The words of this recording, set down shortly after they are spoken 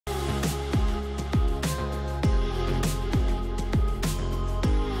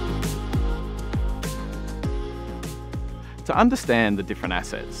To understand the different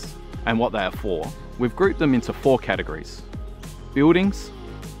assets and what they are for, we've grouped them into 4 categories: buildings,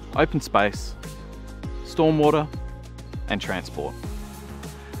 open space, stormwater, and transport.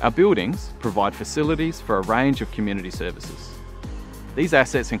 Our buildings provide facilities for a range of community services. These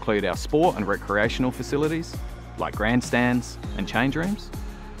assets include our sport and recreational facilities, like grandstands and change rooms,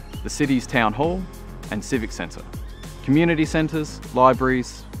 the city's town hall and civic centre, community centres,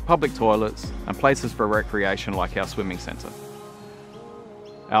 libraries, public toilets, and places for recreation like our swimming centre.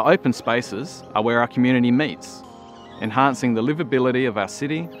 Our open spaces are where our community meets, enhancing the livability of our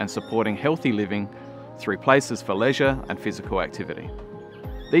city and supporting healthy living through places for leisure and physical activity.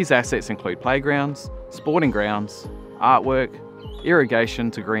 These assets include playgrounds, sporting grounds, artwork,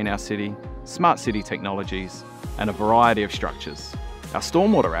 irrigation to green our city, smart city technologies, and a variety of structures. Our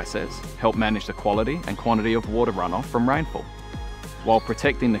stormwater assets help manage the quality and quantity of water runoff from rainfall, while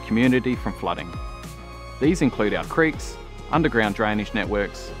protecting the community from flooding. These include our creeks, underground drainage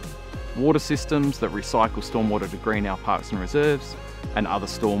networks, water systems that recycle stormwater to green our parks and reserves, and other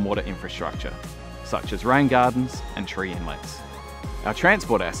stormwater infrastructure, such as rain gardens and tree inlets. Our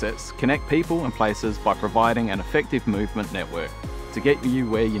transport assets connect people and places by providing an effective movement network to get you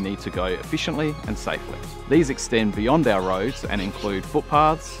where you need to go efficiently and safely. These extend beyond our roads and include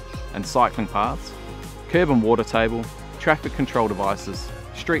footpaths and cycling paths, curb and water table, traffic control devices,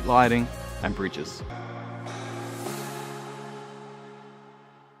 street lighting, and bridges.